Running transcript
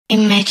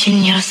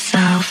Imagine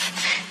yourself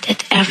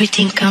that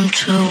everything come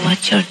true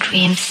what your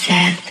dream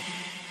said.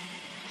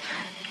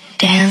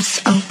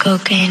 Dance on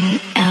cocaine,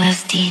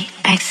 LSD,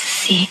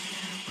 ecstasy,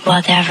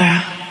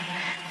 whatever.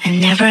 A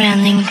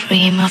never-ending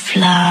dream of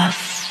love.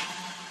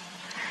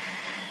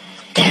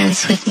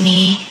 Dance with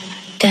me,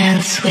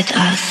 dance with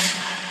us.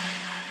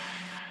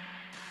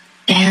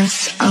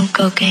 Dance on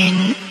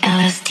cocaine,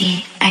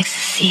 LSD,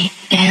 ecstasy.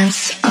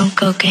 Dance on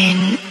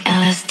cocaine,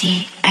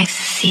 LSD,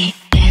 ecstasy.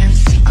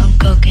 Dance on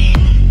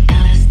cocaine,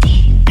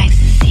 LSD,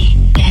 ecstasy.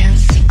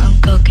 Dance on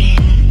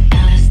cocaine,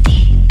 LSD,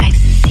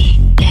 ecstasy.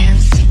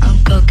 Dance on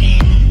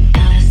cocaine,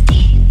 LSD,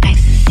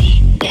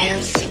 ecstasy.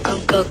 Dance on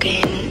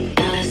cocaine,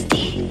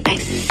 LSD,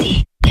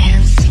 ecstasy.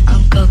 Dance on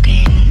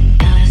cocaine,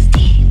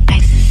 LSD,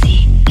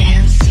 ecstasy.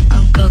 Dance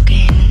on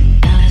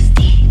cocaine, LSD,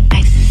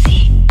 ecstasy.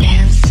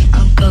 Dance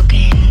on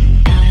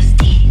cocaine,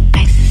 LSD,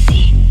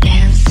 ecstasy.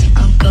 Dance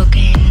on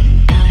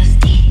cocaine,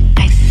 LSD,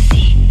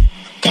 ecstasy.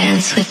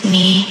 Dance with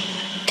me,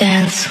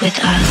 dance with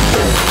us.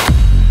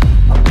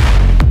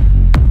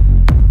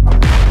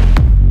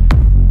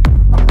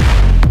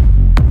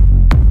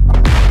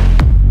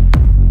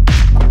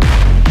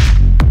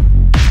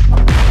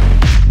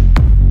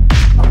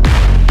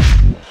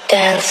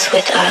 Dance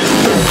with us.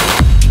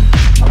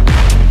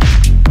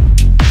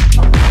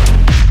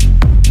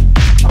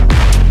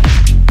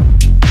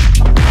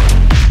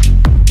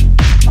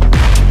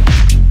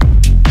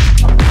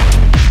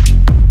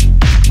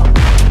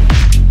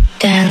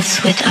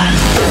 Dance with us.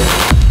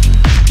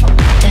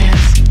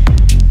 Dance.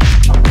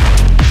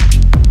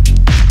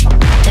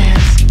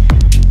 Dance.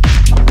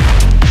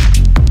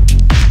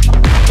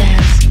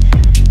 Dance.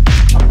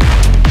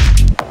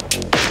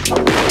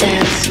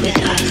 Dance with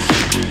us.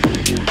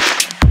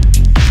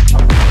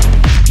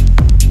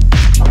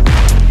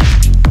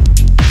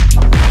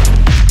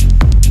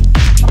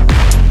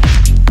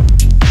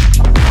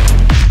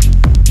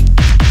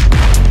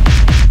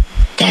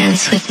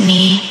 Dance with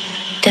me,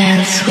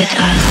 dance with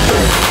us.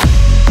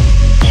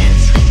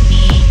 Dance with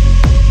me,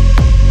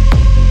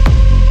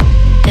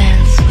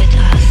 dance with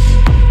us.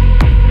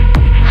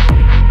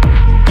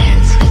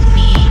 Dance with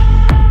me,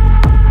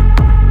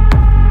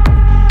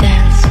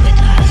 dance with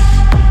us.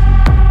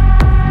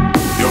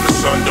 Yo, the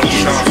sun don't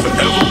shine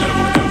forever.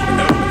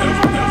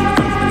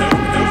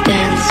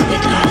 Dance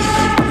with us.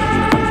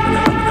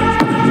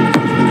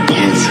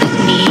 Dance with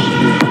me,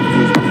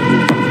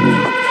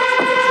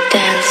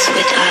 dance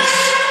with us.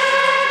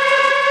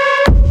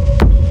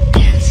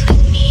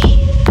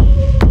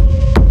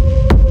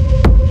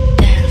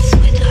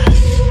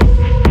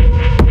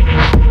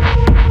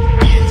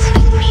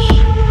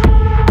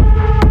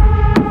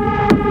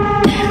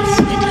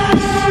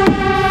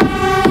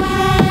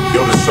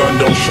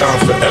 Shine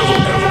forever.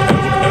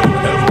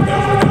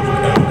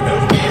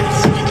 Dance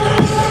with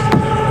us.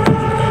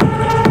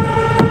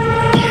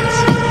 Dance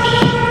with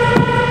me.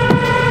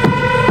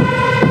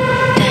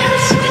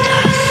 Dance with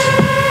us.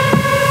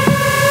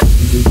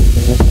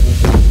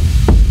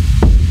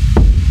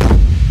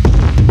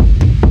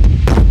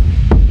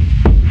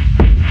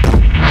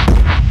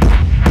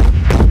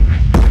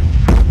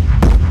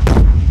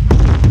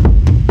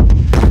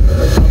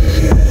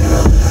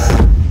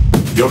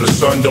 Yo, the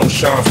sun don't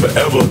shine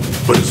forever,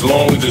 but as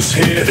long as it's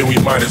here, then we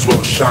might as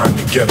well shine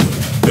together.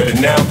 Better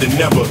now than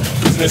never,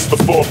 business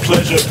before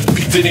pleasure.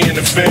 P. Diddy and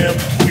the fam,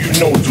 who you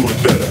know do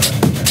it better.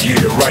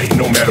 Yeah, right,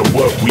 no matter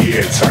what, we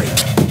airtight.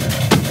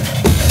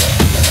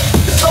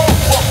 It's all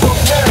fucked up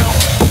now.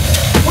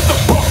 What the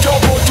fuck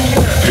y'all gonna do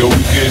now? Yo,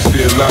 we can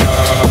stay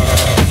alive.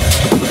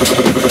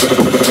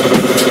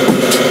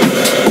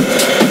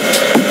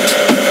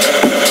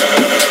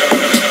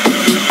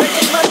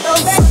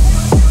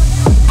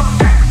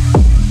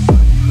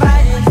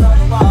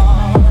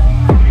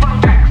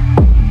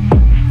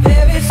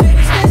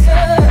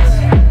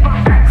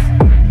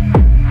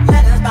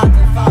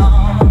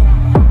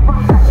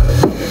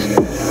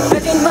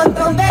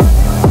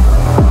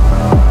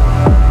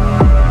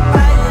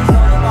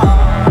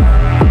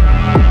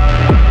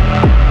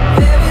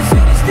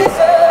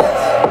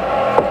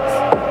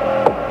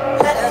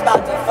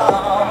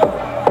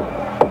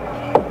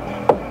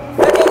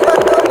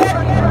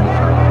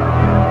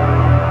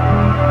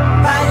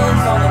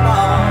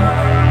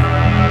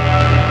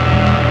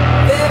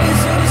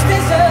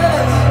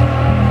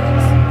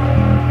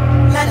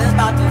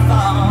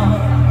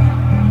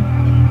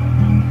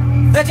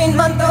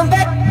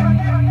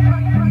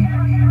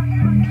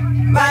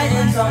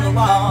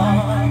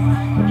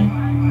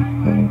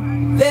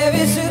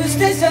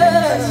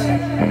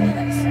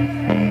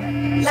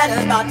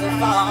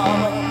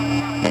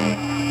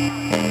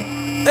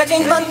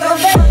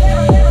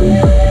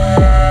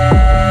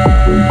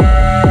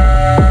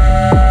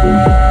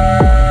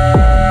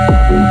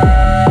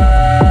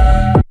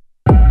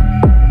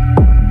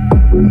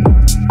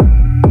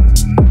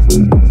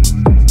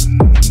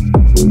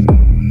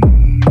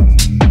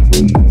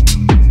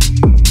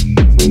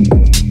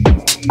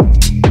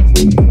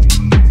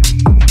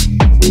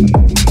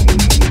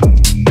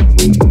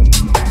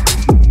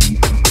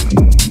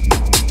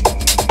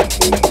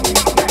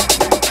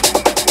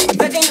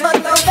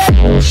 Month of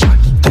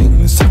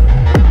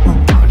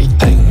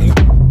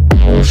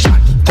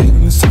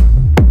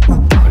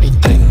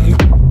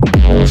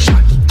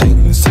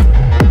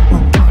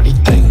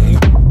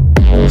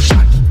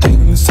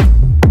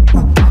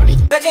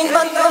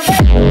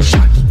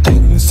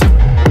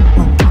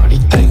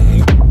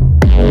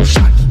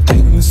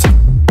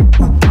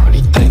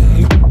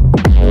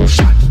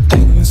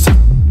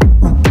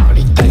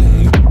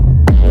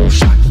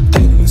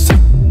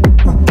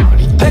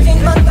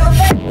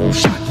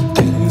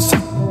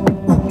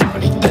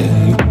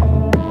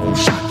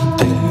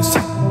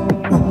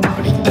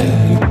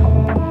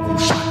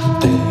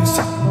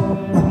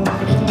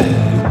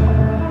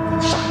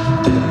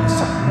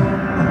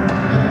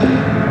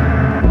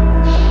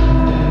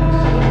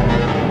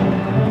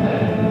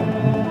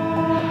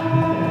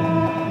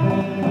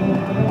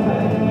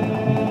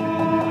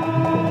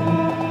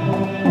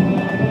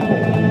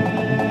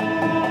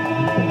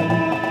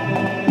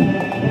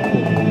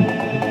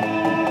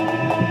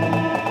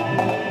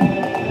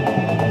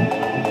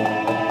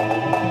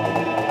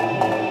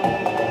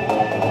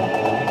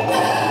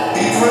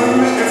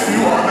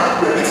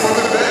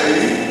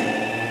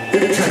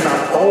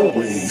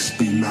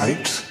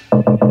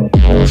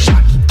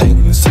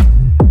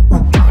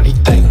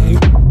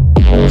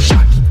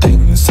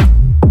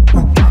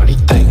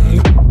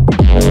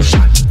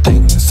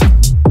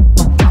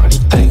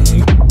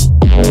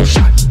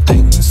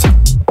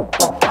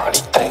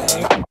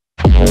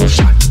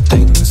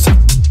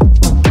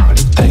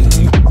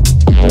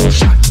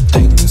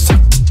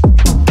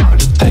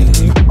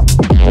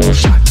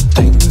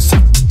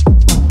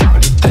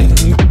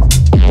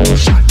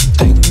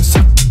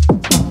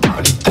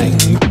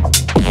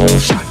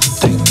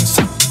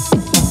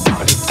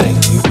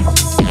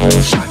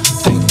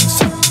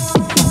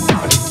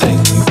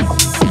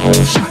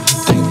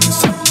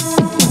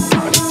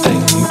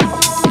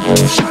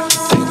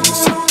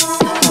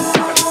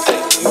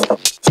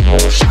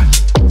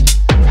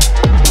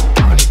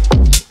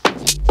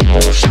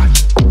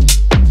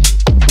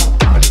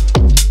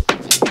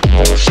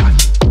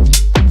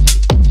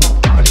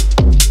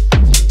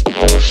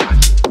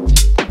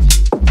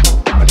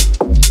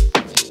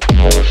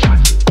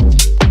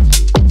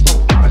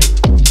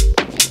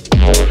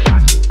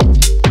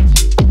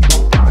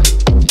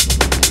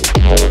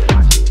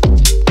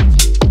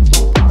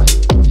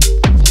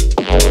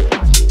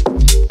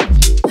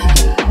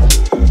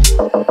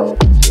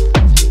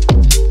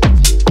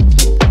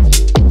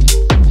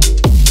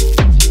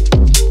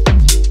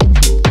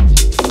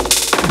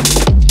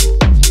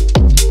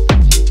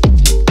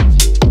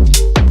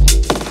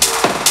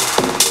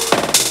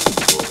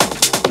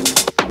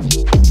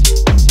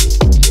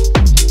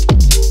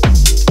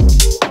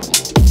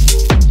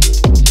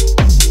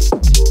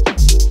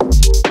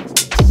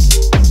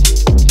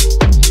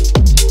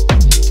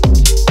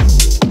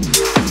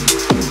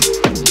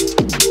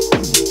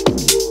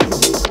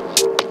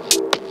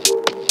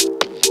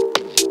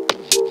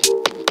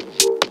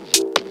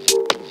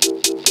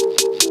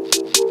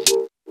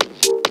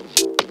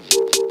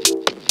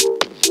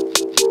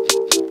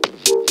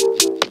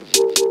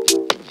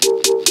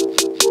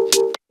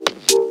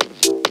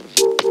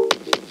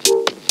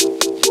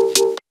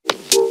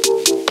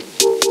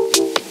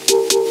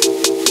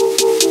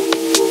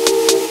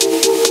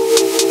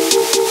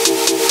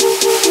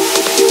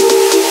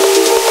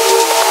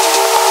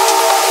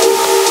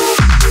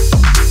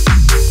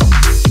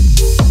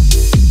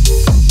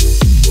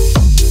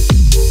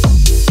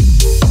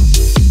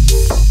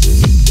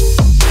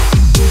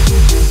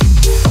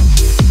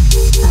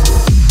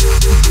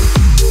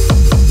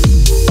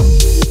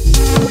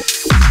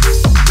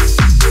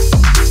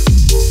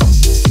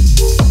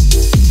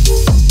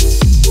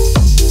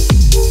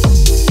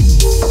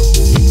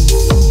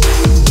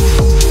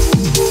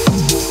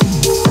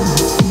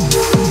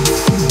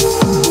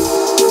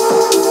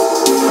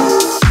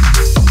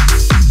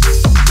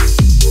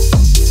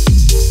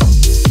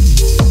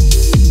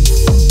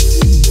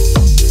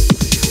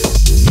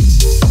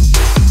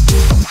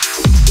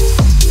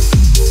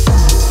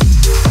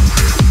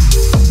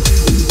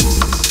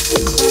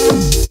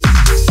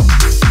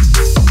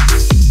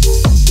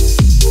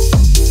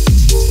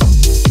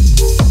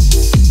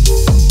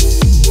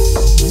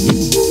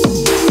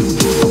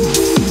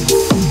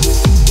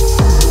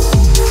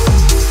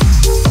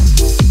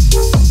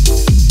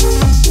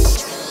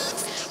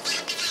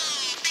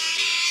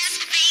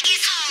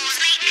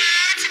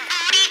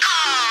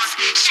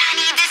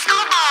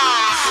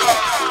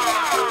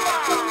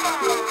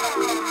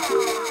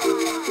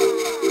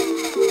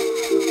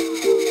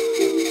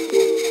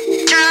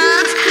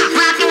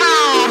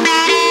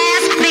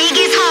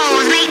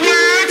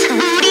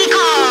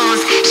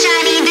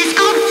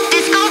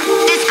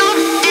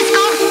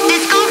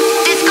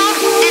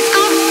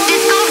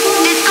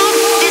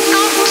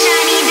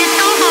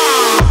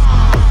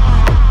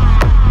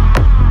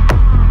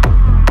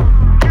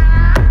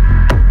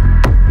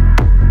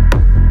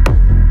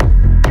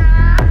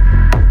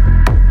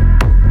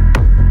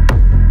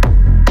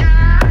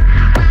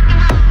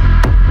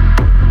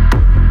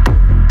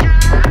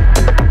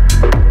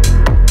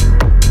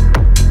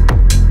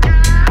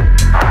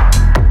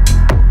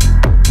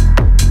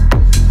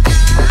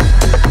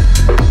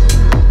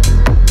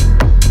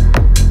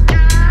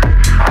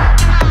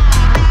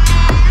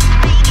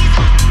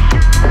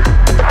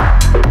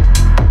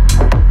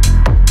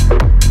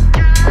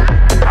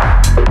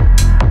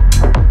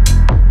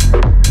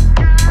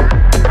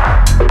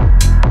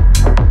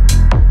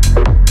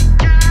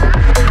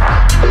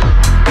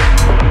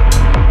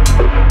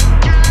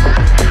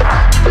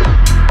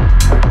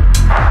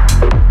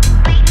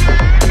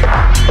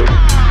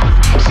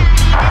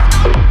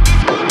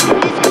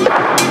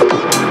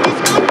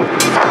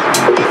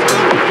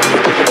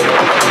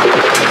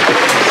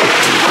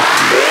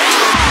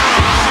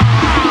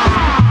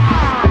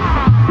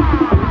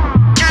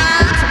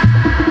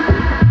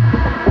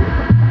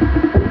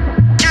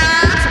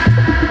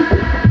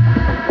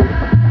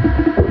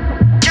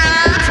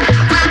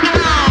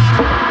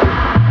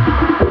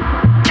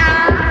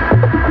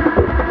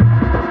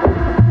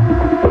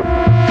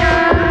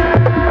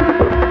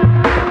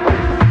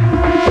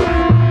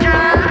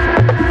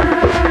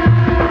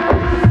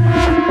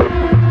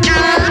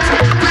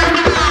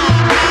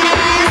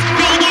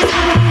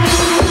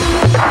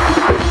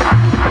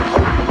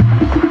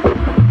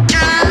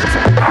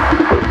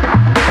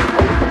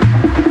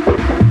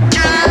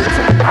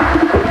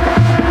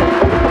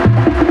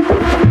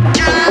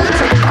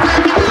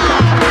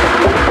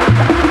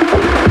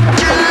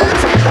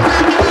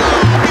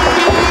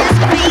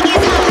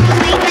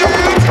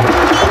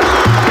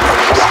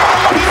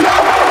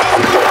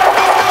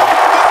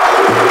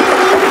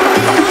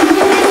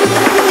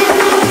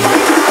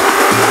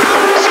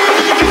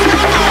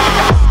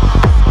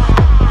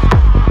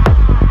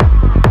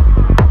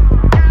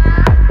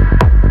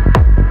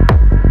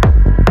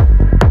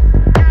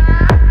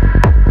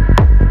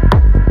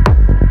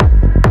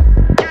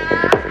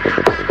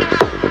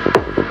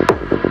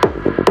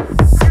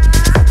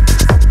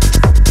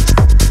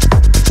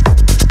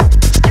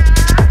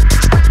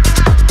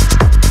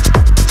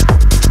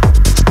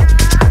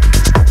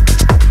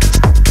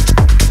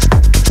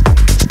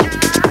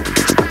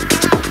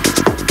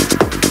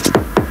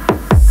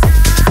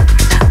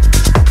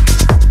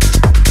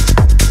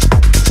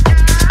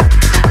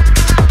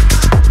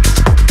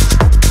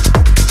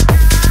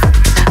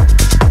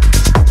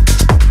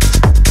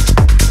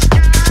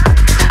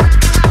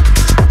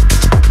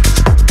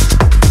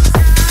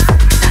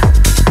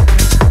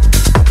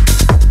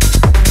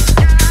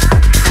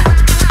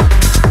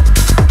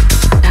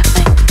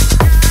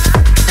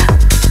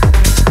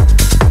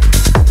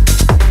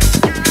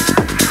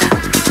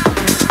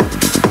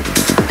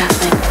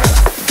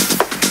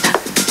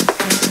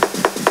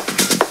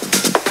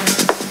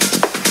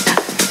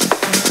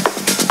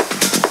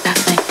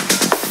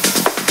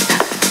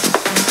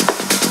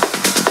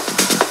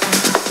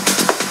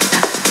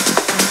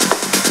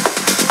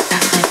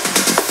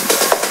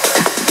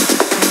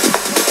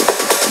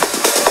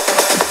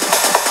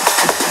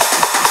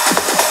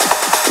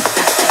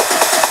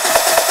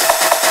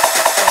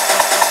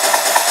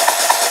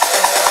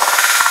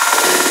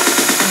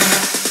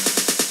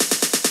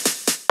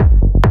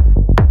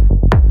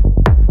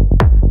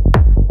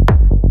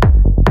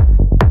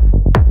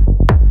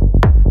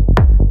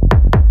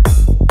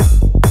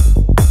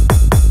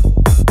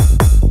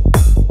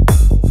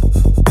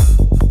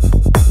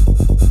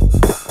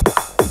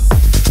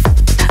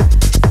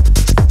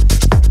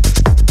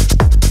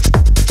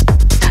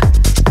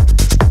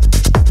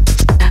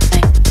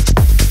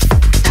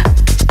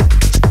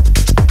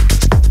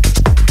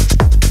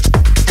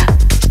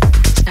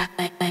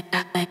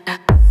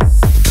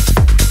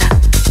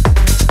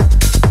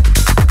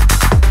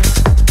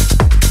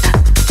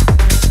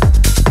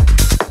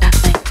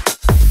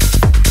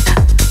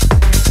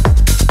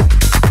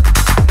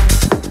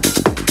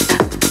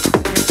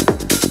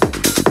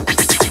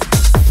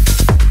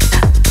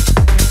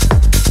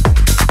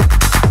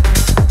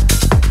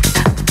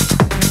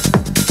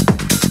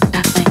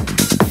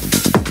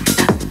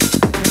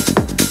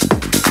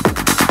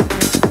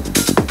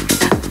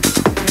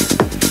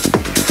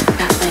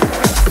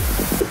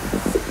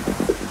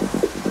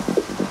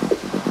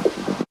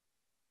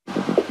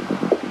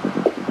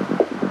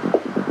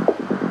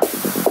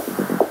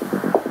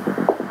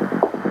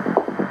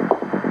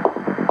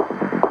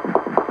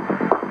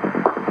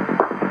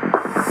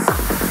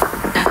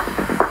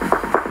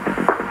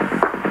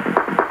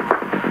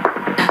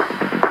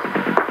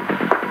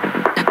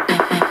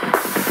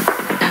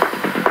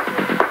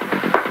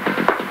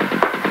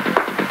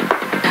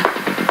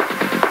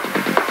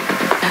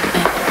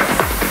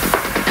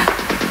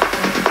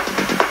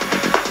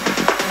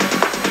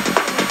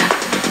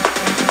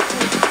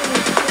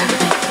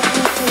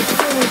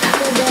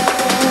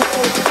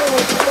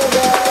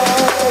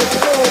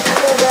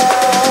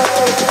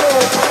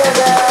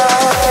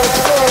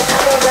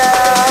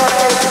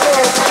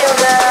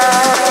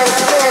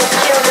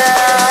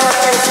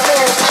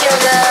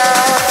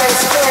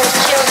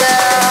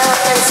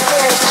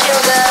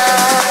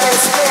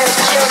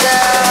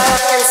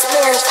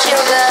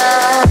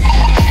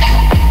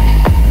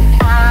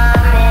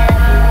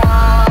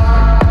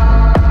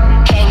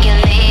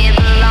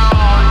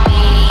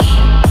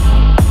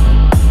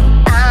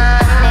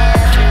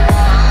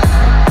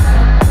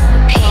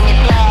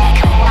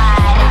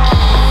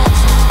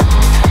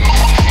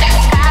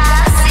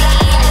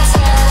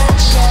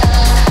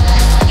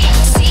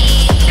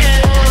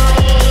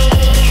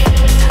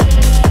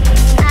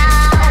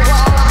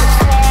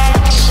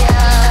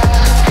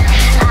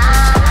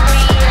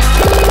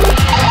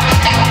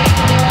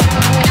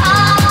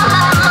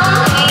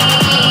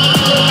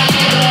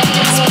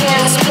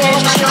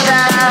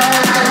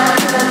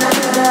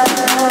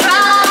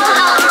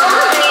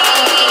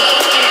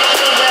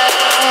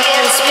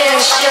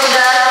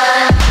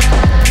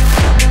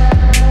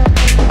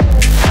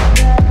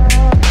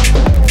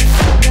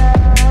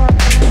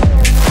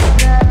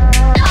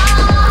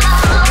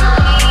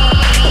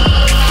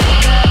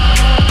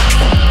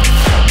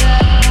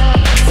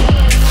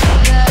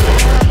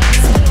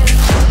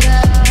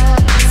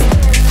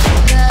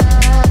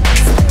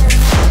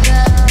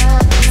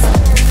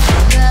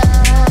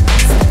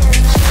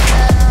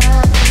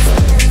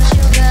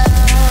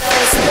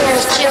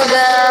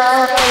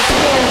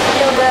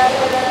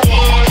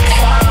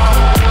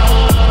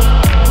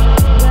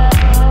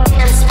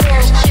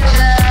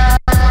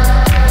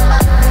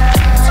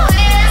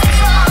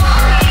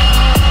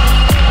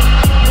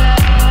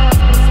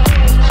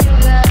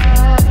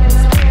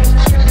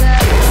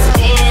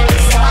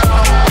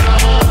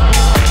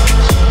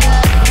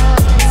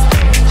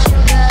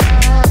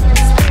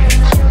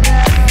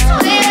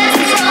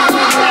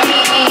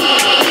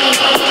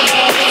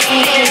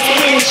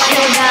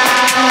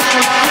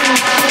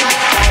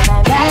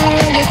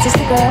It's a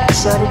sticker,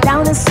 shut it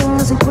down as soon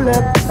as we pull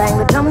up. Bang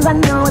the drums, I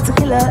know it's a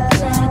killer.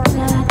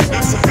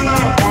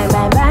 Bang,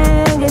 bang,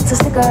 bang, it's a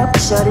sticker,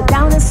 shut it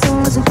down as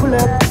soon as we pull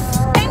up.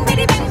 Bang,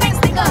 bitty, bang, bang,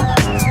 sticker.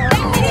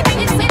 Bang, bitty, bang,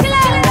 it's a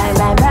killer. Bang,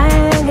 bang,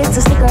 bang, it's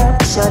a sticker,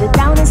 shut it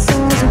down as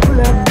soon as we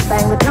pull up.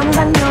 Bang the drums,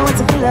 I know it's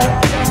a killer.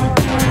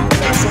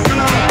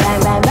 Bang,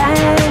 bang,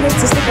 bang,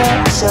 it's a sticker,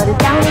 shut it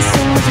down as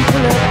soon as we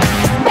pull up.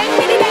 Bang,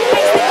 bitty, bang,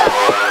 bang,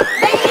 sticker.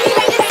 Bang, bitty,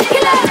 bang, it's a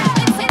killer.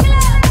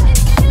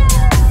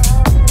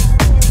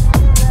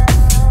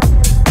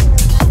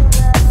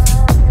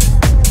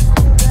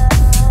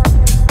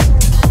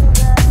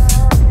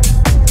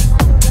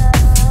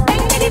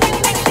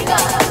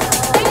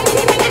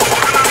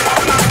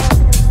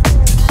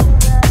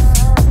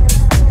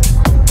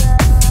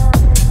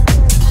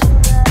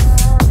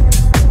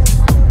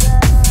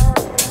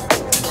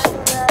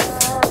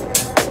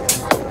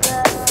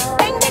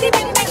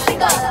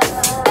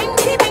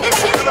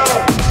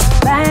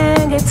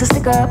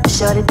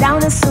 Shut it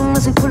down as soon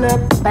as we pull up.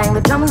 Bang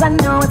the drums, I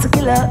know it's a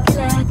killer.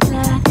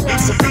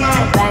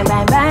 Bang,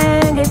 bang,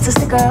 bang, it's a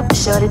stick up.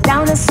 Shut it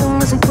down as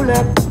soon as we pull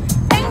up.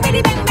 Bang,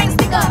 bitty, bang, bang,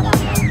 stick up.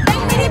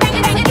 Bang, bitty, bang,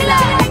 it's a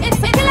killer. It's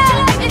a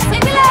killer. It's a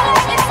killer.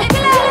 It's a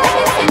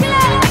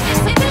killer.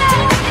 It's a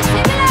killer.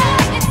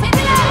 It's a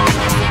killer.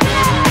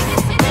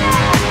 It's a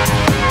killer.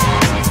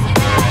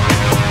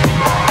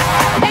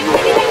 Bang,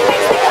 bitty, bang, bang, stick up. Bang, bang,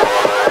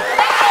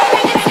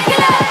 it's a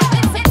killer.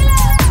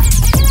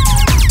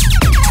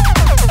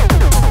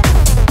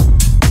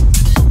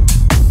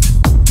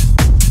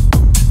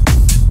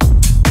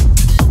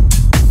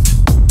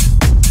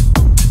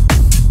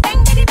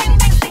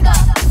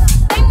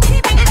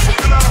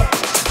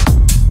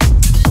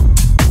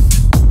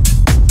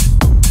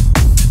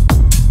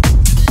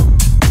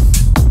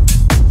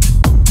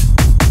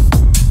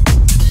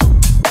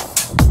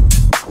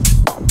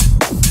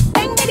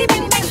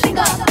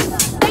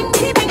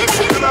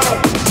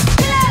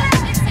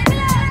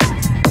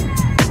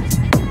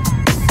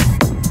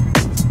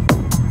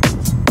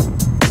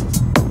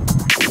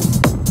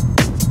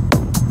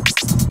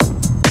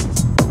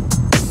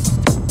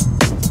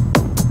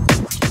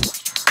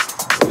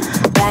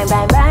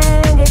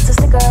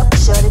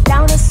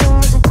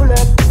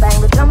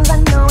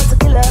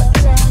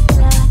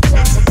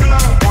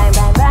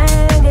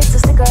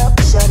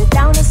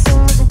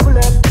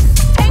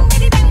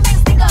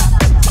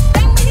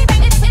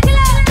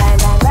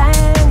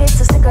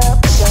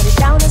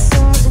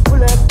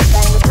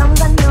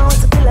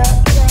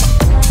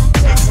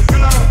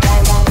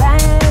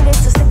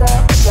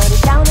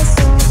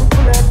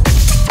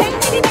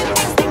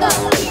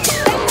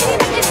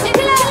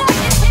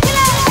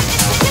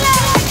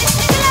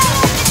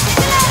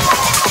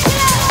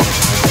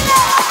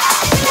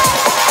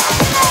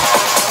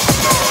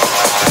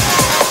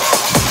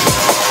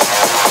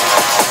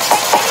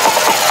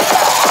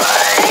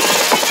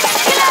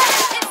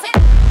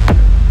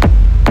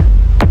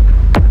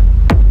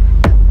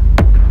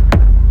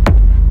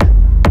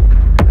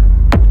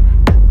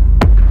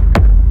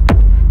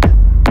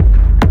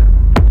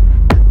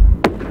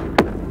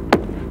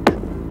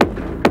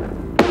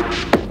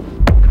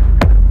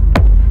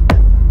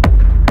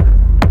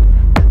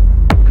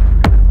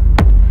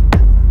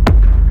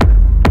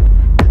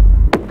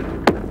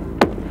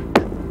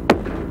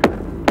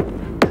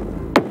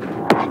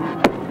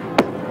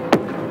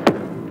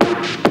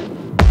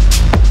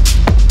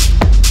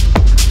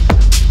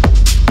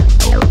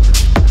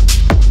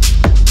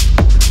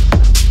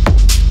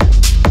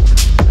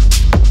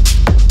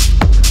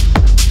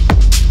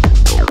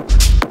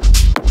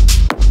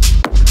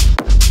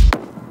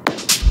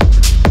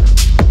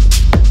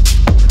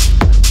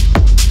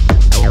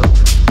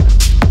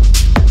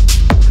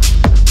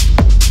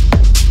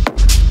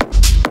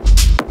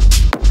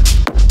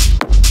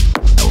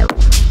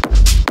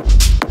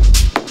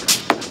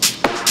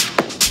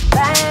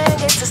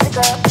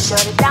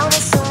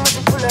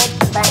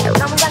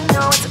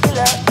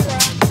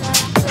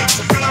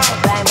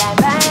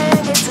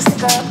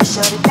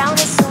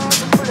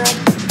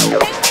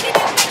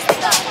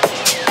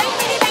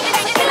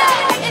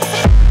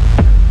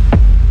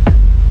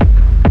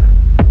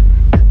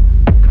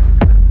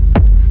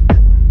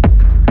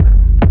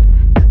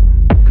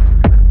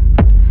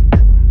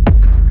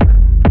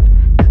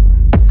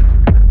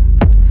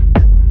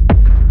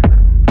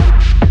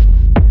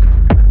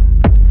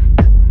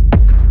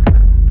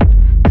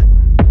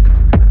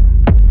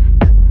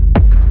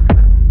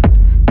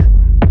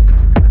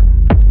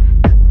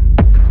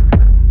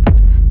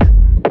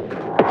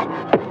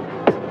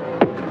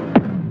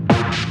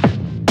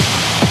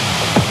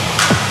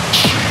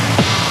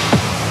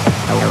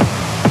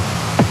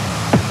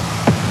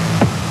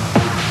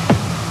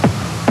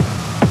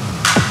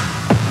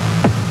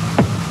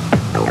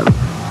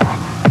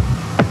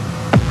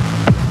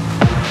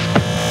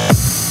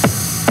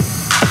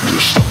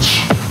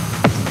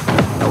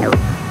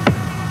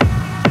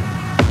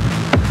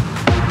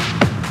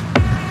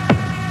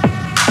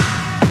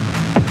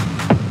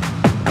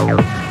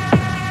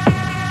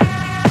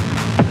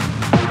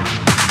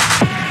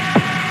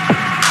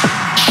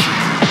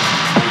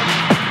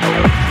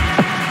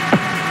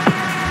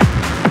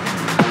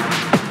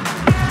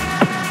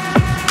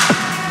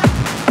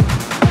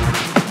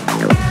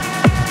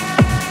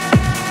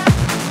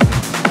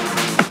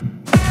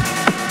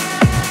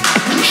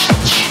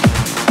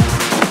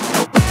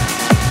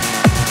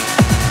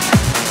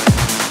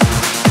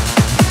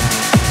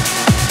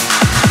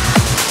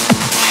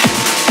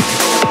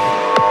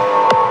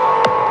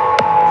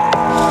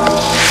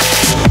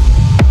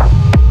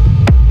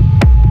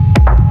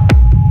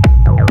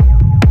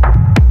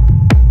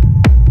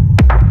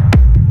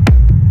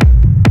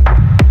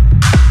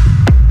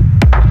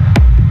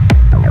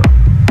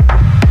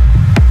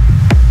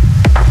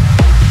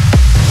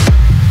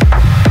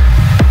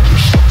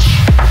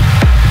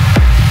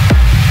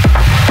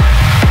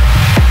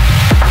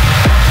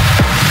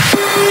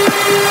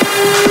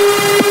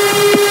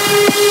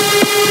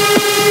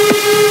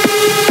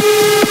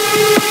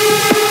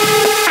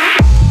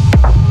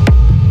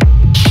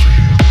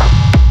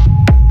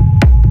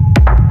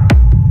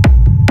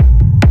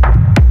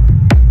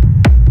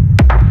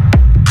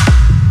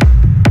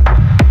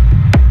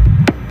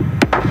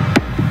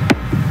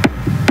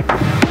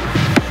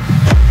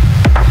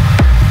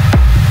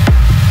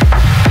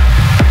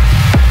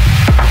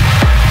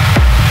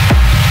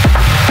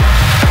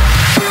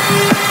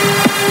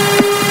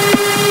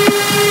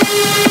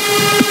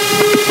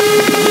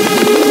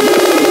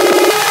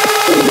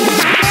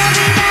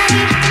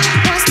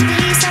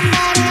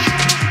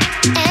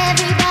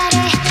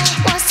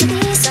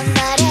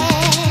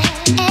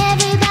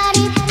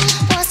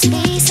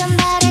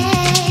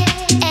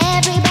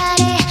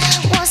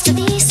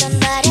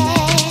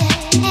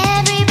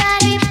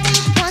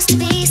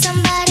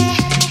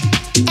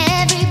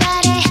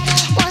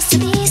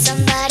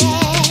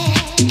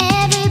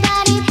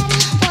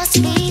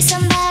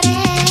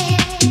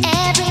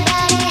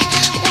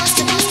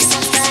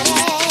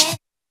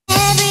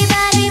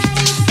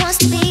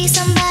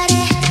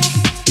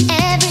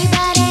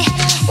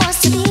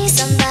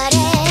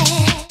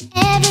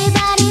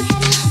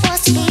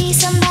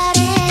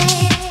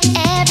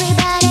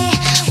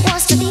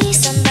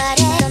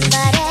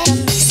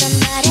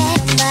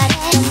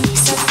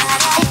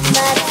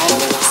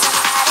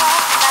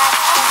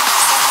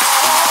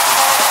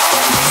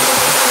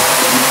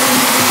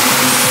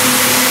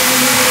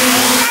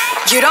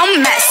 You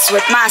don't mess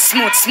with my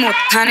smooth, smooth,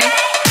 honey.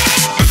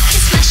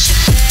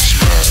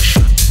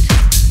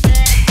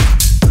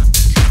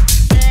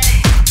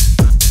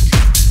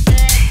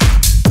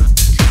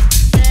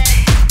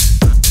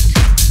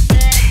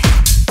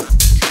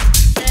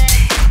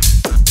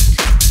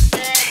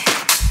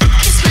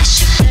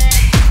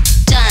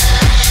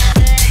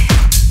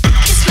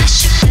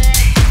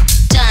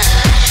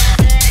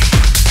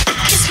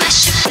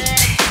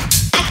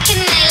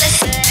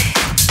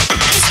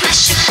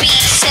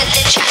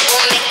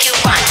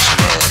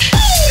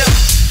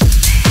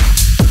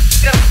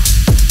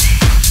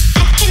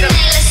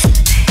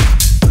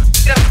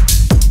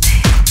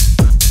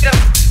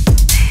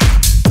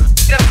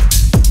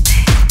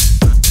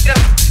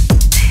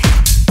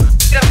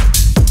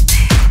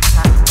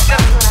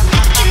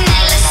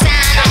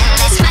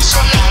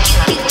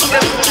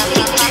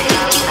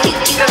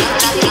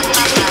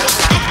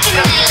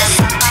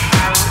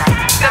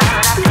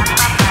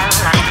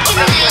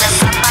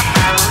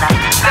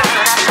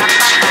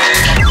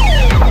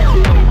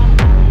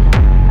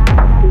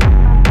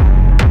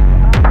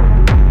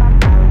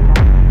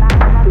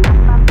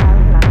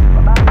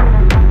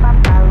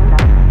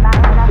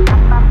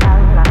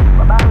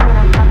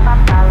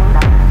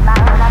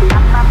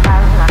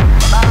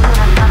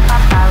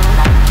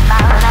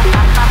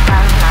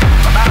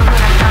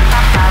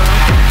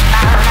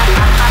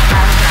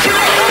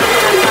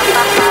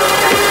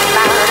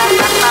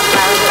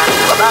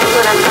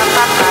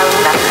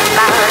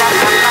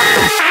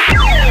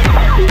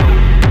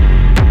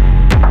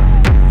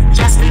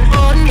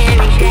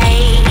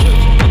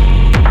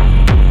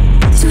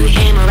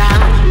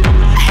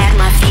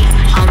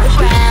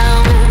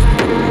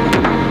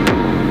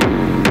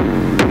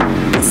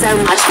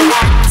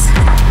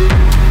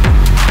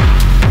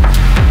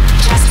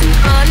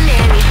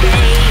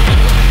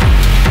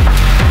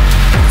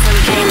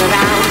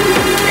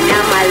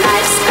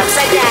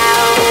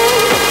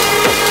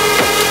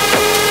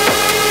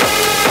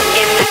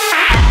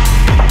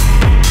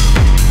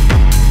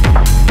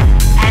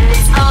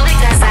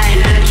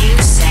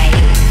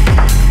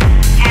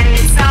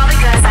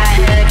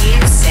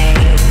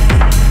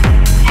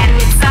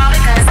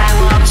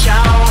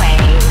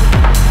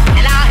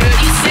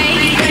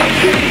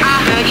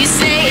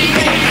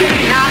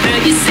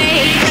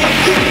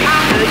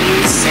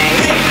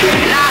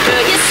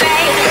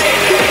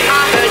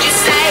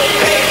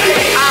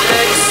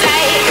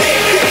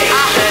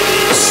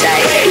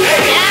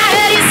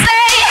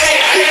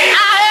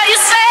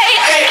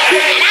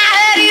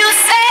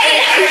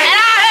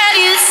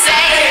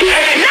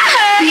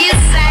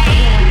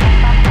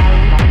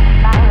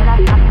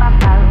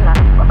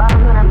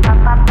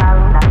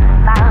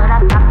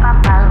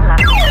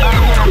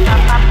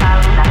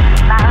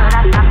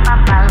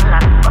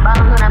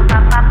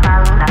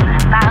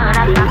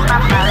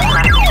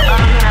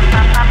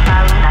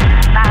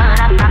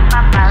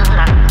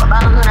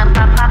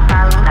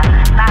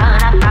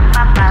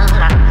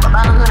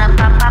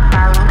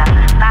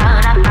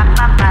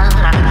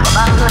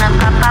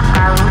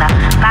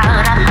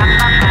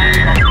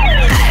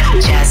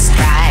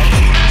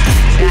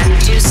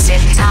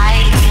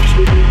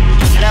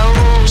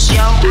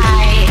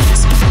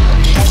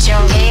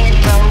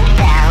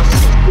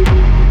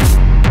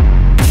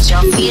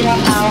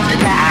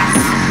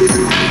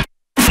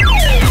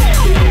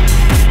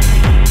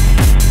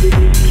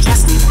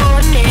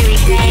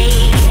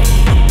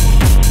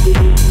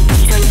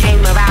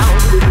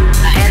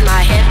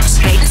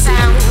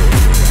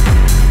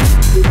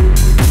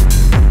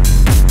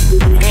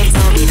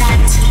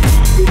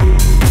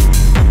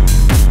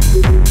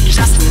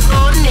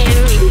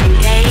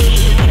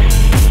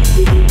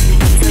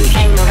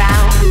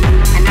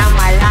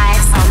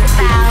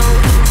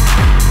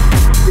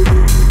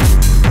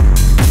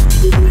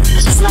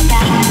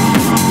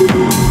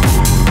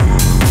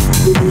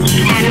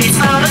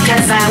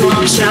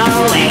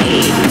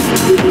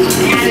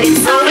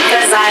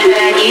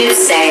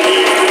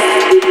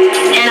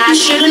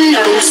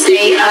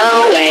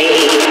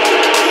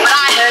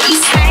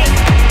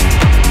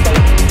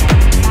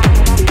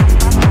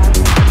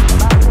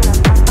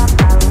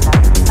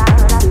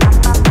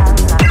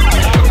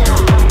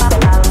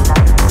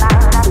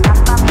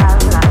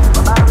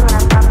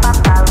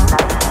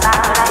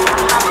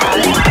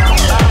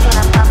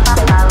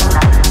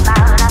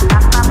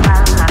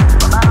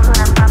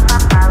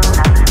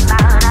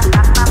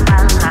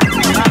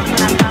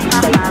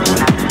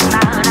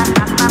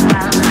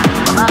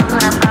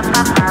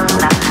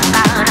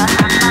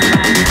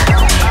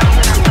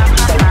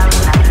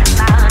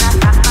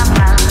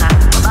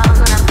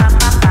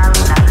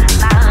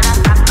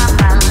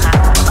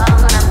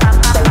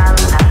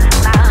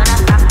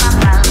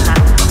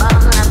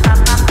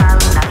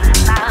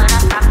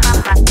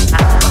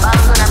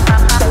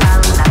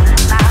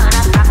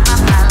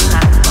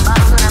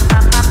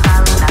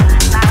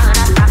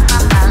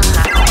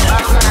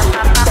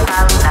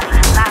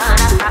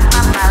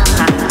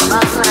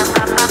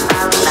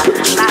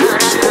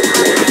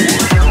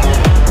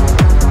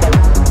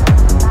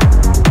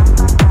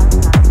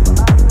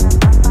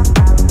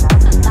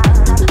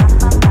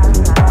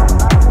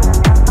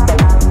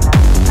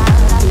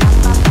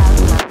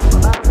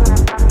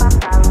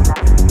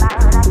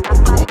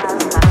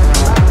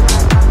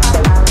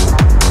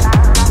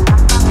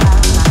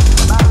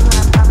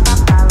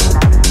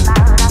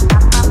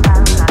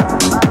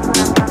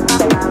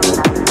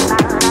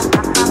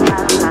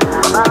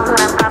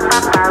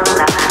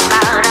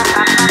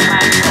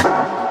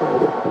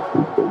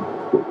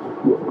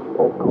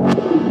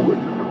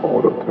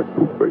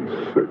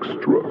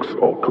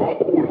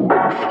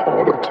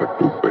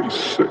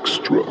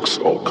 drugs,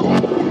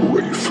 alcohol,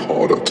 rave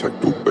harder,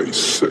 techno, bass,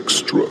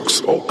 sex,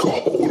 drugs,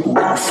 alcohol,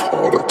 rave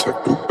harder,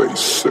 techno, bass,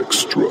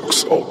 sex,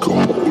 drugs,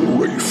 alcohol,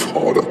 rave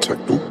harder,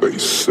 techno,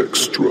 bass,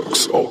 sex,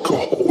 drugs,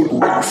 alcohol,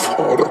 rave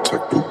harder,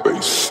 techno,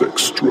 bass,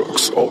 sex,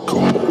 drugs,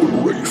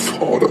 alcohol, rave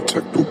harder,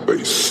 techno,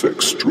 bass,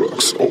 sex,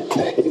 drugs,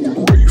 alcohol,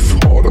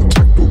 rave harder,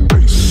 techno,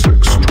 bass,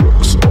 sex,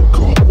 drugs,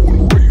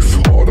 alcohol,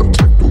 rave harder,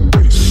 techno,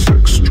 bass,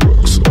 sex,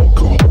 drugs,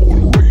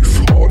 alcohol, rave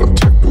harder,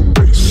 techno,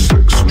 bass,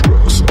 sex,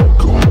 drugs,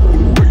 alcohol,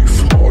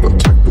 rave harder,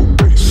 techno,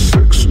 bass,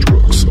 sex,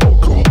 drugs,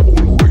 alcohol.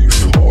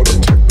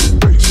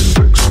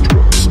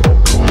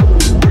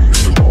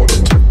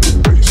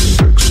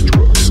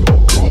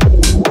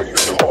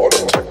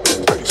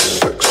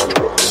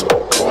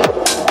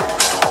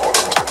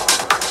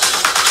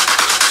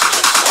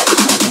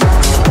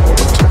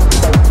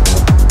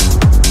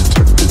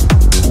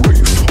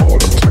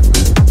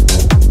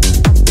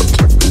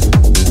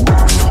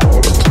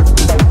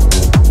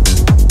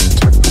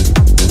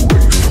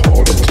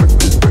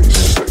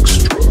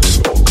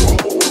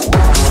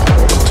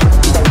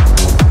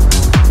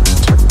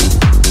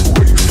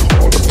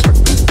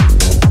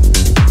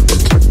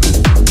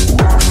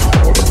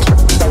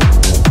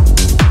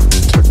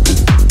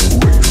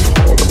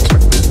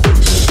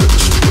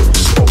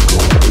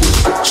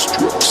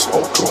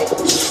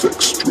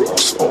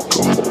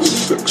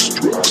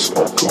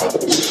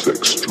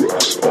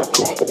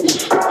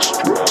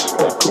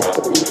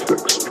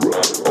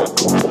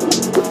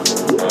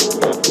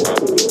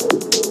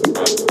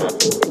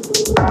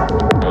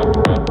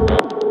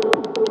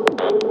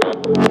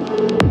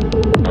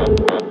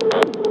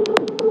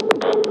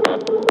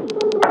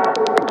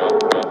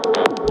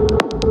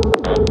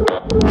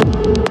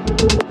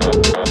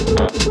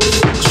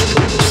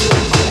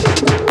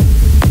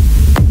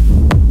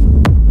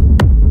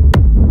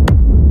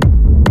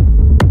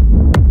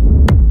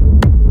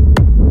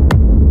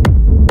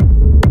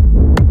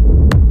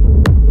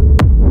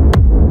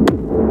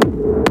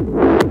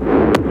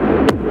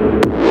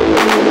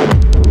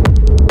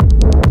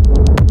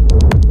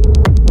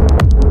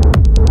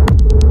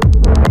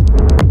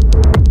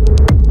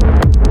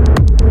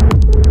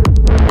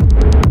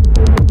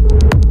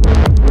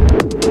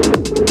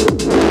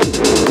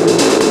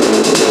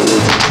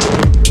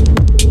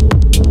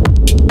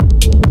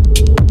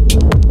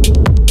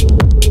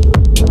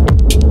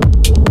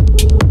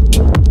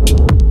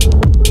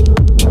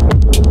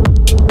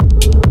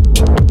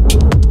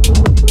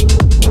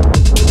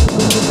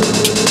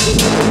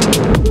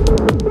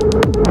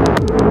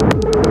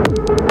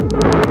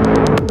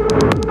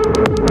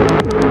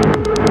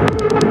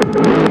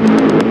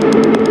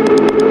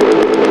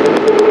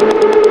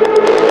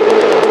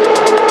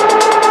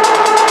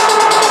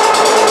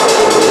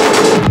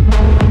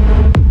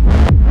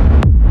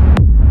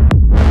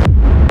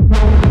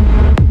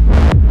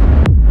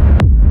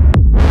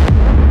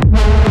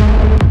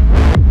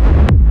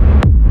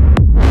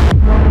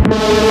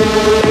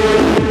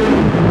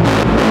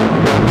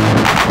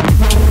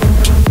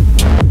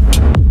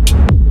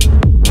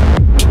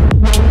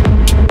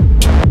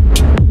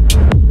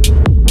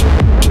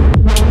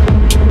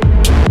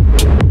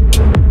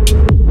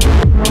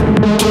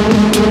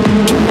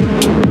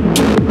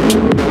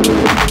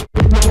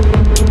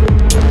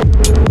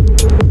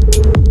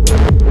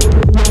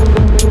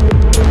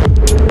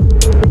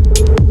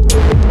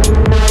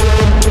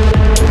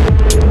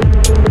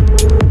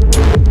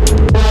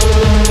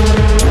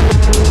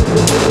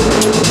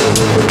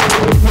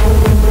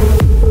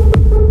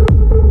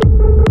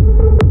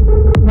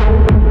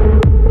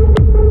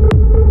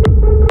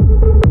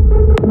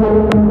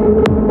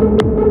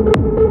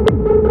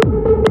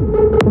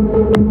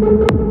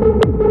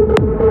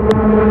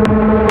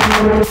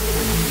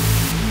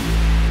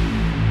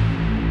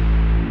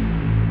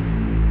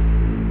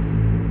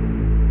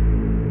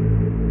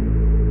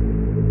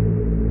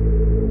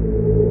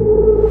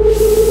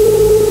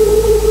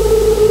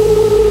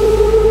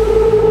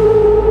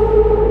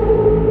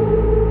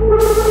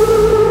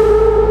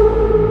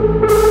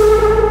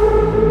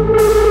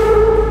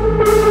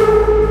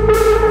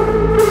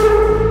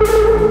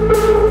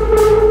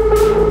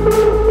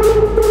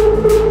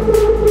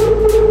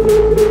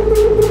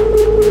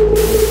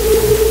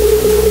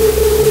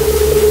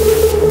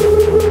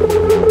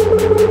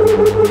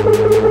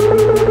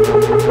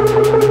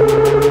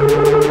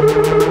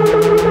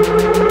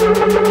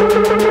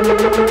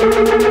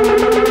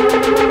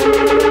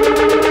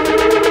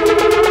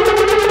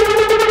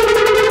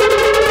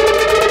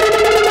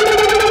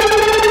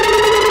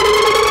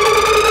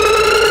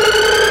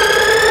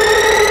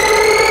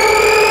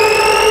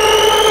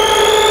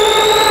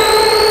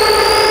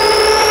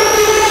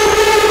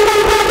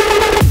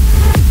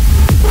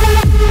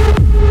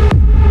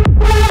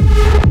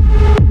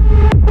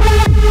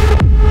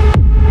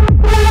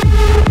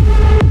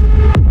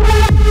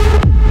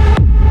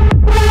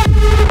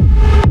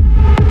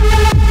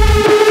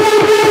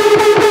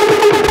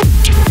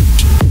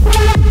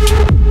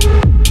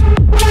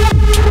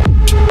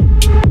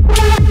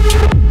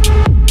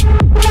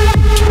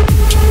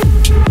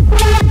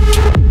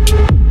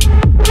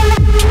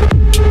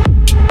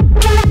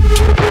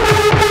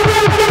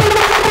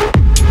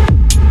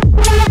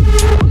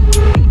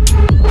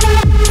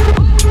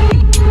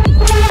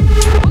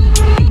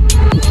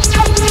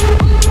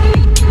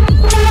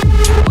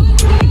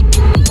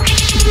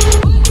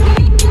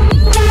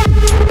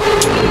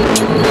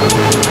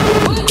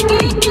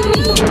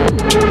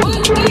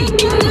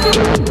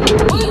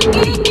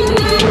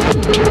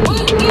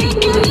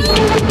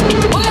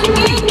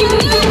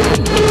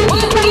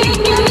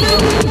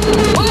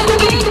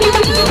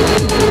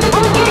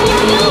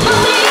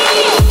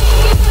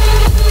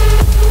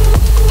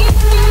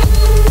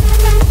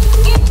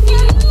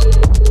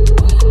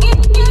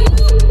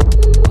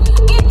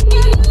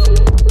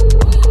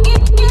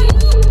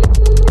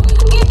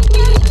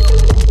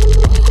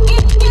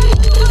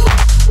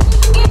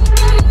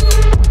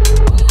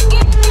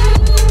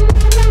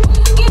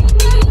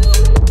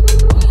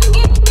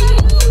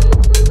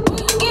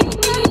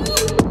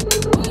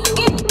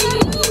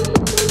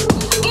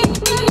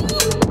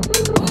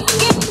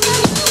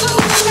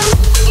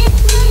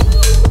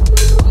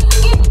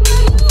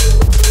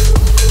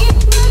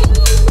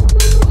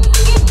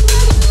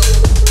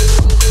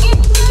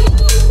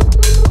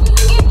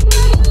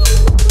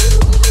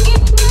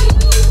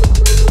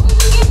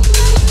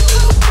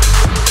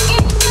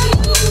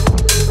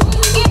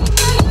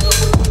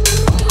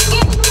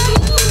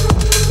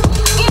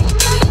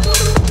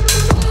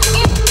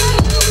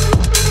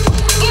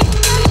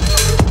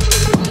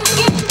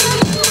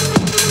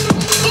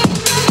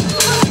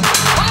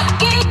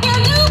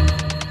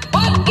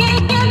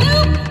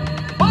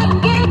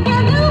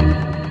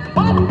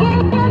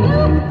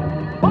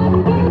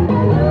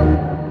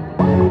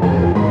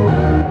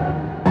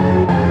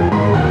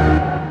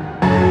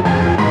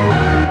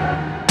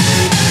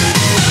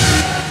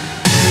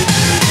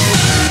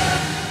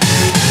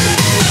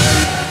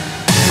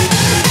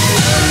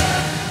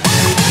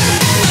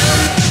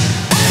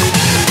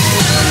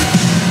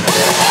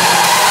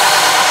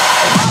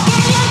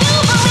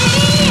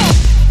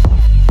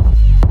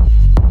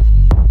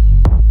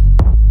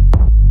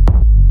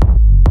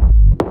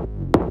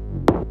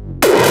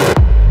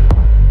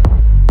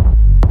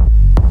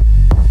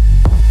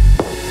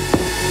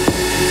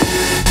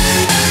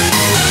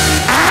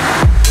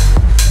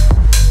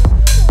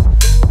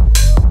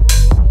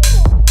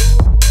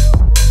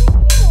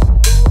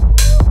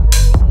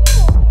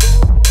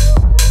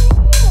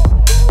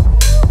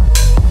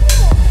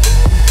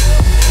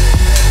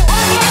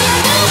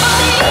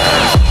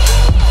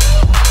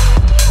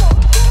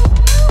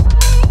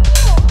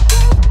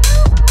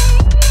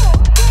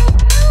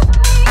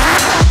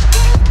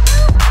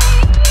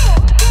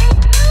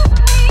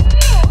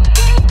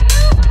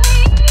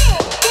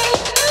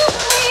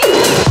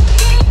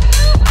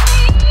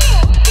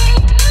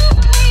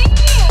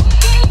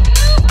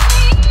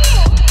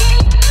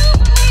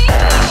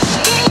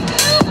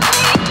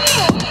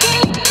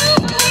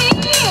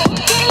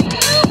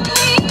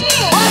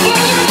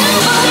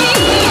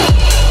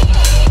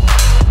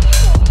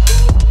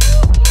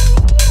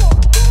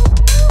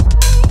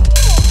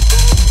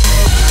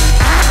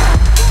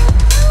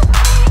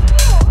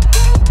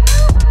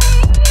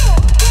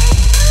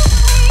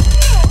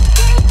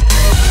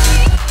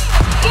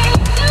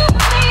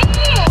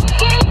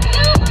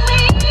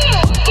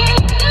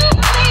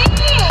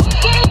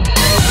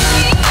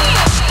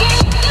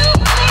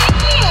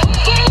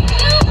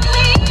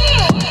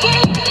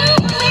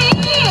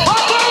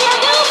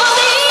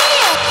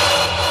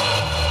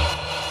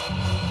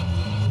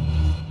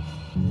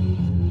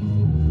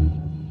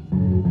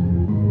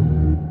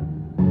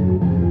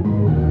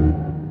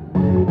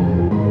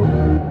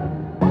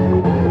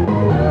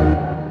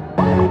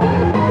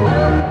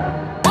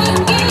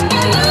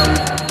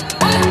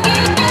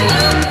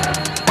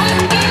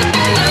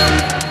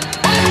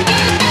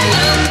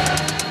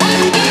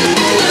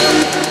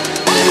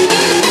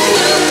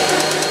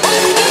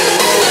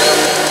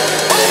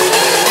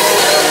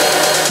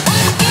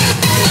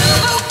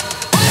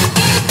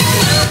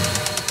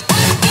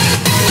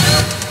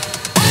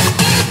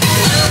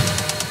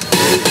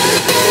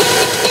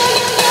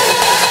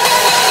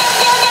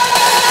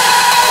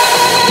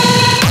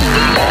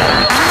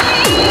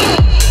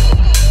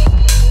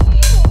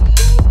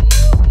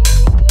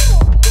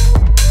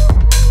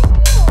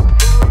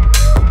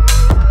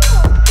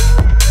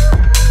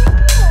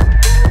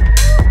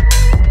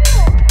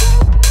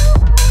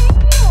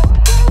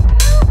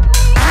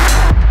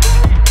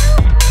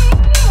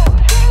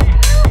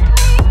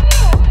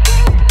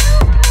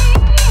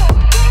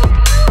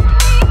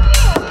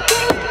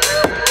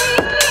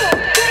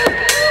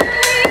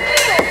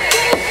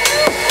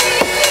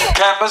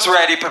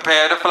 ready,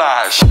 prepare to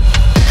flash.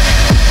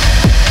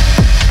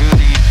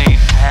 Good evening,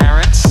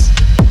 parents.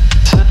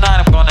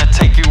 Tonight I'm gonna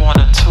take you on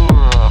a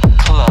tour of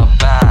Club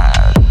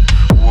Bad,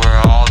 where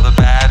all the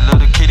bad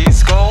little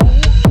kitties go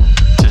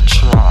to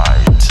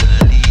try to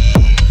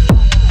leave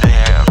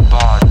their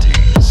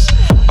bodies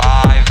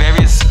by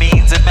various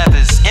means and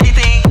methods.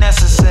 Anything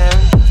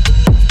necessary,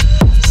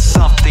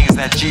 some things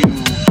that you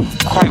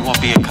quite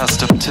won't be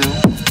accustomed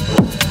to.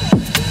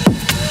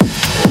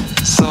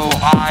 So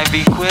I've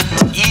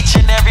equipped each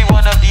and every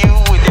one of you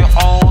with your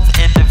own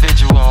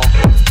individual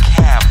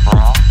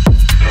camera,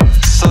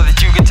 so that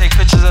you can take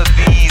pictures of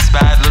these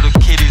bad little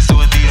kitties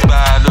doing these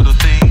bad little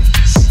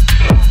things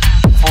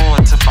for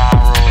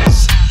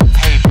tomorrow's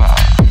paper.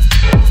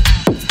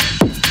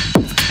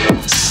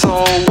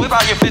 So whip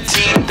out your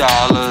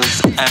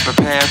 $15 and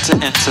prepare to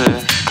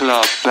enter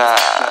Club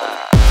Bad.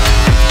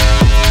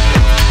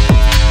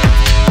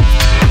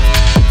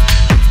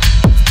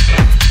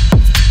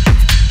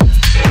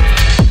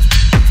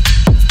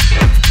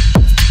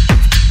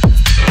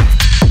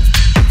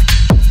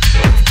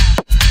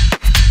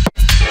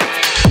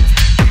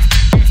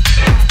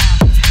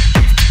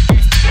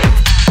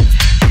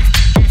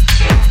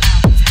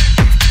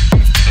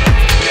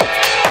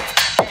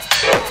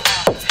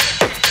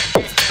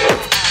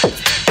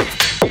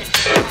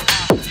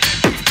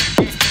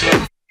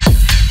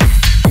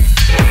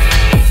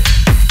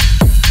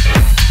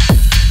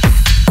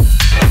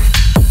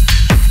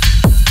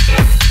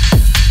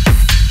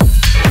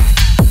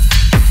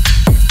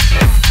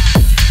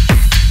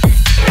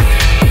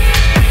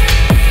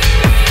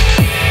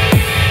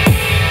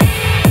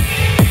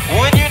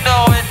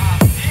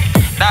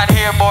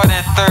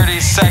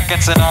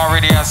 And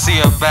already I see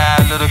a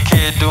bad little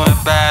kid doing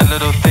bad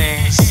little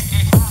things.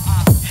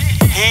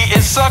 He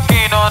is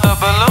sucking on a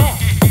balloon.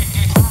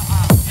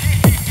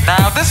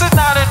 Now this is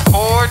not an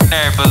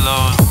ordinary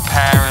balloon,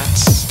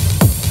 parents.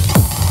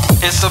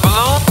 It's a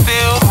balloon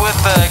filled with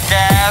a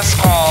gas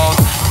called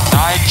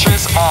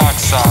nitrous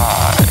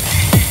oxide.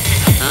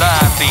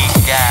 Laughing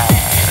gas.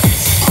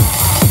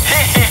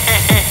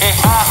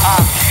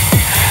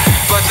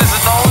 But this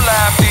is no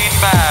laughing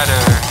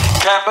matter.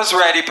 Cameras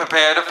ready,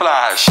 prepare to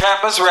flash.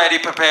 Cameras ready,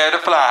 prepare to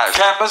flash.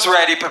 Cameras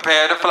ready,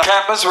 prepare to flash.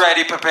 Cameras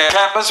ready, prepare.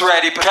 Cameras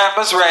ready,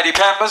 cameras ready,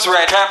 cameras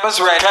ready,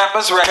 cameras ready, cameras ready,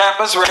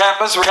 cameras ready,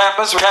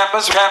 cameras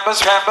ready, cameras cameras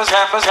cameras cameras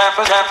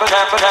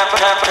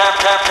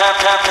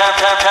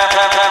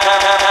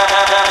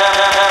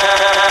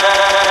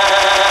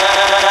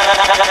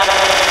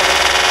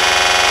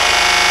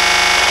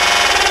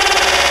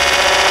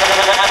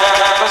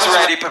cameras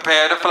ready,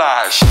 prepare to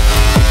flash.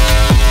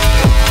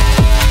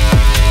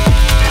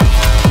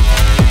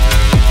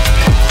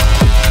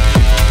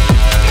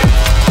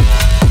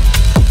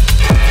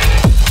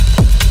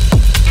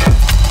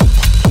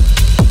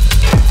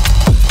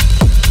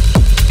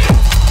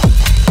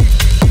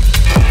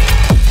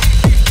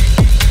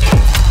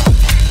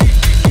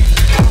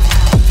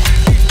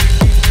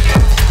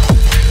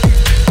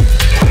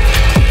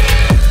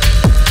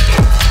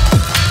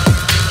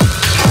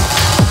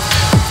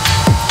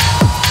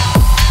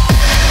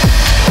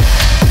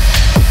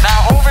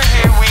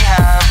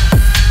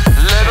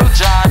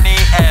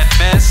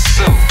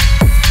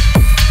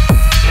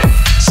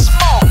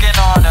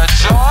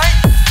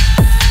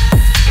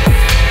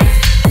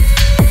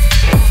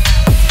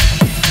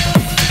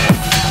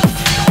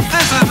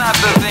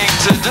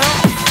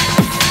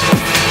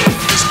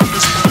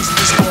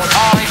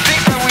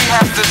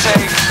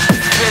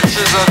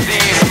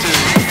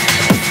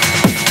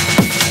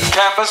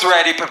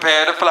 Ready,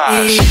 prepare to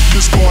flash.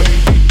 This party,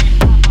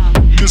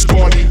 this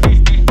party,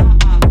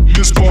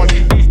 this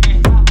party,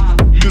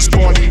 this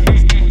party,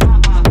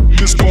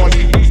 this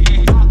party,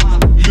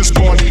 this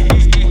party,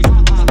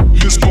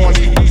 this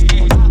party,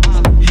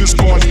 this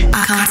party.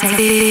 I can't take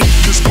it.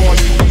 This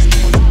party,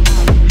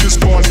 this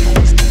party,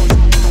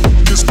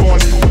 this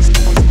party,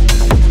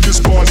 this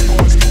party,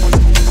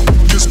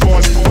 this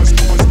party,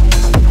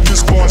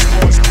 this party,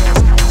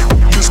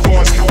 this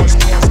party.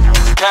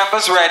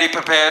 Cameras ready,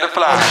 prepare to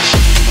flash.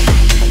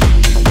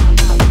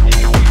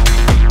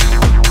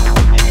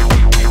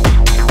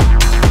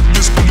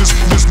 This party.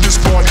 This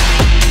party.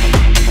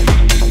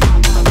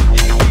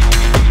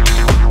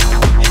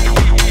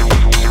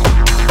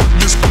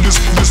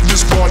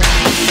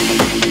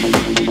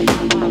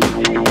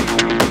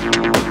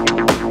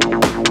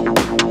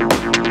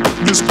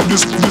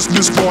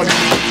 This party.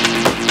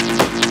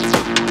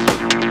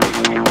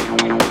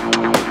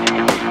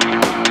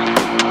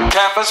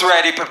 Cameras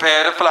ready,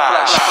 prepare to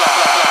flash.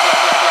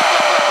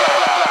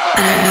 I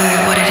don't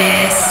know what it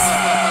is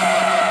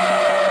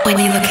when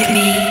you look at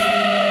me.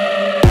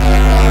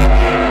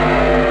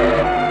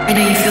 I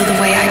know you feel the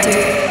way I do.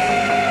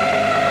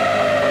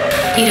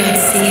 You don't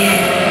see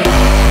it.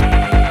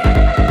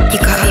 You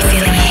got me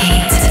feeling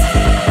hate.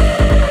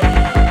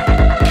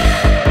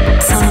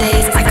 Some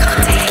days I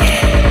can't take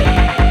it.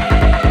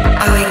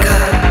 I wake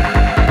up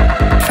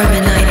from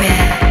a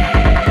nightmare.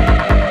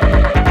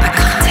 I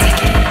can't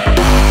take it.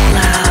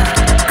 Loud,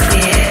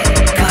 clear,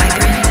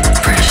 vibrant,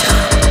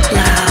 pressure.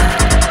 Loud,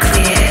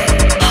 clear,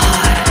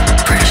 hard,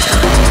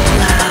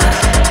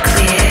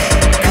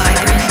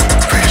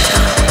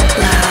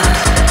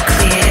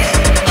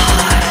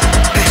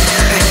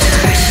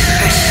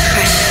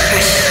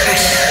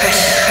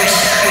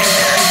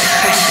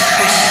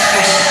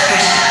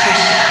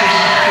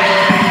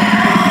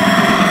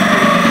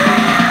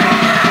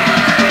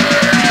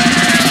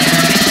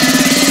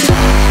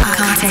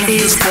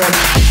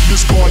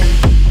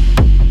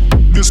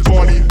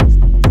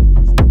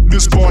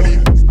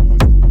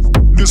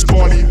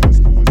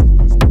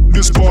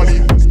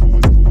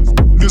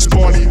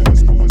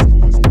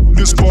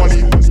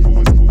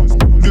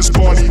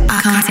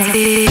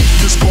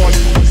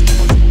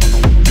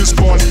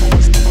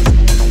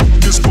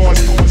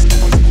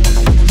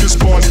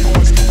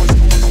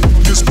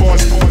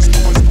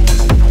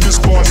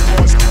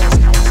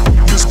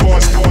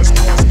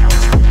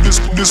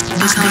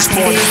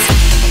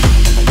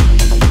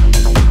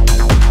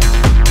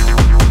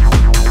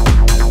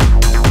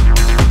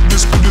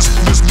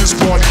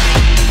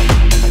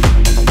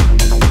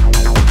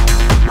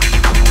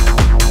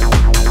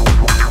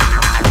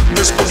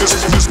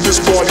 this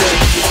party.